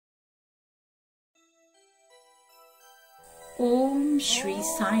Om Shri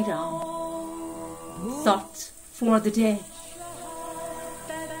Sai Ram. Thought for the day.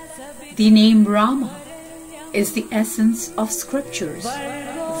 The name Rama is the essence of scriptures,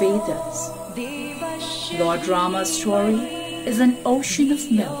 Vedas. Lord Rama's story is an ocean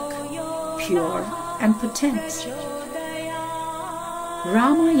of milk, pure and potent.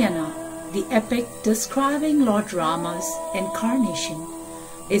 Ramayana, the epic describing Lord Rama's incarnation,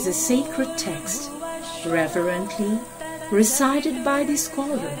 is a sacred text, reverently recited by the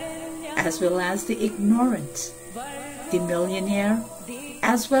scholar as well as the ignorant, the millionaire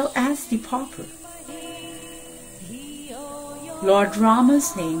as well as the pauper. Lord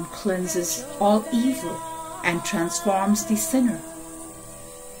Rama's name cleanses all evil and transforms the sinner.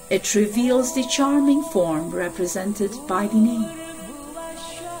 It reveals the charming form represented by the name.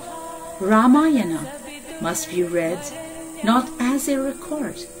 Ramayana must be read not as a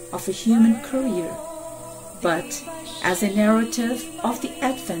record of a human career, but as a narrative of the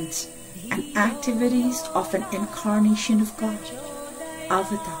advent and activities of an incarnation of God,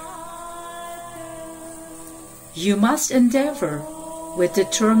 Avatar. You must endeavor with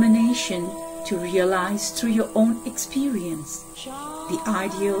determination to realize through your own experience the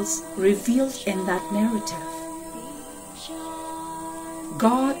ideals revealed in that narrative.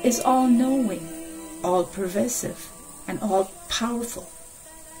 God is all-knowing, all-pervasive, and all-powerful.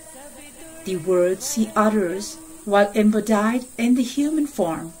 The words He utters while embodied in the human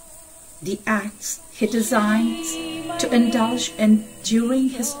form, the acts He designs to indulge in during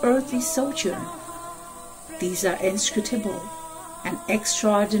His earthly sojourn, these are inscrutable and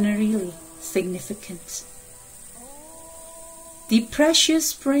extraordinarily significant. The precious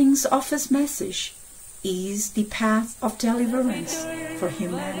springs of His message is the path of deliverance for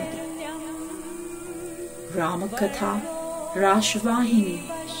humanity. Ramakatha Rasavahini,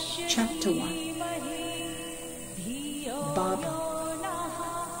 Chapter 1. Baba.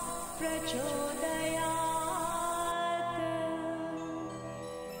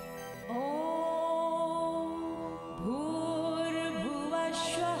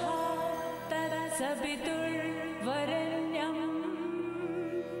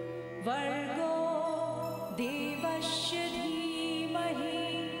 Vargo devasya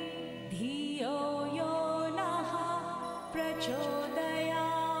dhimahi dhiyo yo naha prachodayat.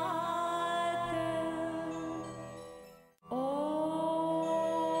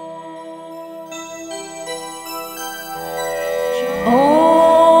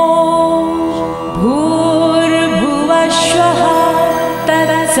 Om bhurbhuvasvah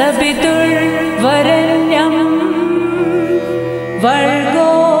tatsaviturvarenyam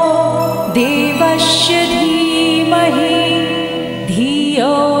Vargo devasya